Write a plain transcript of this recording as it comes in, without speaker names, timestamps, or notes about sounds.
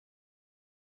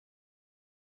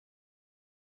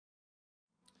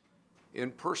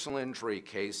In personal injury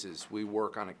cases, we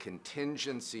work on a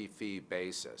contingency fee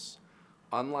basis.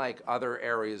 Unlike other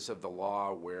areas of the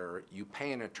law where you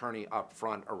pay an attorney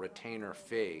upfront a retainer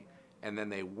fee and then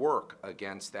they work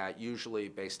against that, usually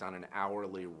based on an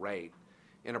hourly rate,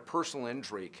 in a personal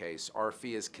injury case, our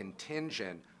fee is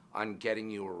contingent on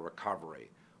getting you a recovery,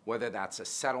 whether that's a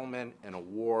settlement, an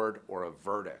award, or a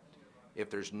verdict. If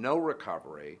there's no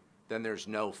recovery, then there's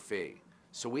no fee.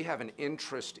 So we have an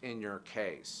interest in your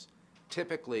case.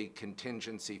 Typically,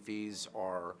 contingency fees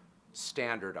are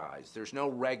standardized. There's no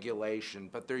regulation,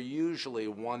 but they're usually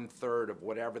 1/3 of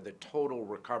whatever the total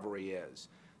recovery is.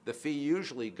 The fee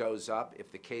usually goes up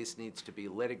if the case needs to be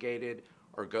litigated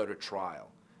or go to trial.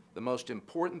 The most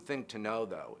important thing to know,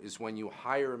 though, is when you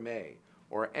hire me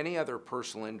or any other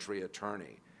personal injury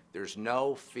attorney, there's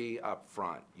no fee up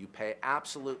front. You pay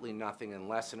absolutely nothing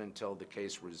unless and until the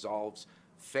case resolves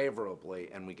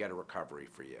favorably and we get a recovery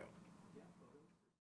for you.